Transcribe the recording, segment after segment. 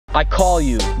I call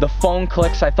you. The phone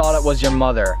clicks. I thought it was your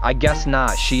mother. I guess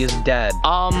not. She is dead.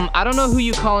 I don't know who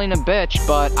you calling a bitch,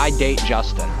 but I date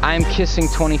Justin. I am kissing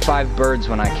 25 birds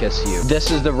when I kiss you.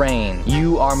 This is the rain.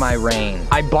 You are my rain.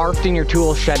 I barfed in your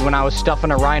tool shed when I was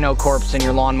stuffing a rhino corpse in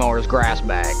your lawnmower's grass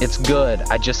bag. It's good.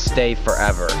 I just stay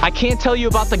forever. I can't tell you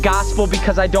about the gospel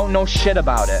because I don't know shit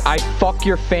about it. I'd fuck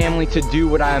your family to do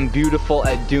what I am beautiful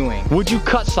at doing. Would you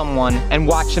cut someone and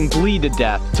watch them bleed to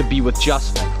death to be with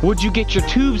Justin? Would you get your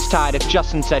tubes tied if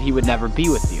Justin said he would never be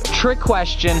with you? Trick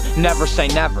question, never say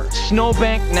never.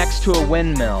 Snowbank next to a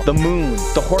windmill. The moon.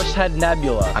 The Horsehead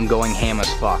Nebula. I'm going ham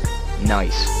as fuck.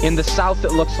 Nice. In the south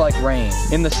it looks like rain.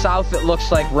 In the south it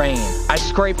looks like rain. I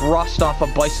scrape rust off a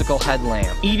bicycle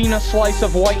headlamp. Eating a slice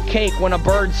of white cake when a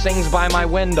bird sings by my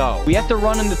window. We have to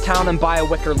run into town and buy a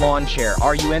wicker lawn chair.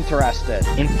 Are you interested?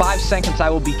 In 5 seconds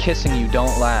I will be kissing you,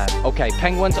 don't laugh. Okay,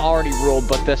 penguins already ruled,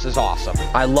 but this is awesome.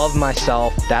 I love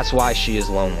myself, that's why she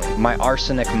is lonely. My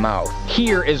arsenic mouth.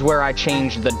 Here is where I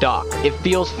changed the duck. It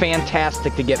feels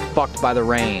fantastic to get fucked by the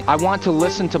rain. I want to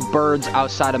listen to birds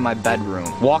outside of my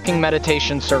bedroom. Walking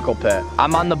meditation circle pit.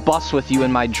 I'm on the bus with you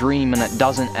in my dream and it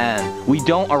doesn't end. We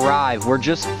don't arrive, we're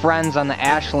just friends on the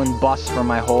Ashland bus for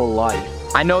my whole life.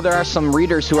 I know there are some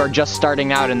readers who are just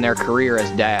starting out in their career as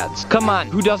dads. Come on,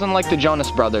 who doesn't like the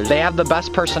Jonas Brothers? They have the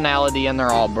best personality and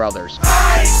they're all brothers.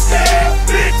 I ain't scared,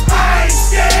 bitch, I ain't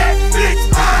scared,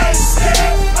 bitch,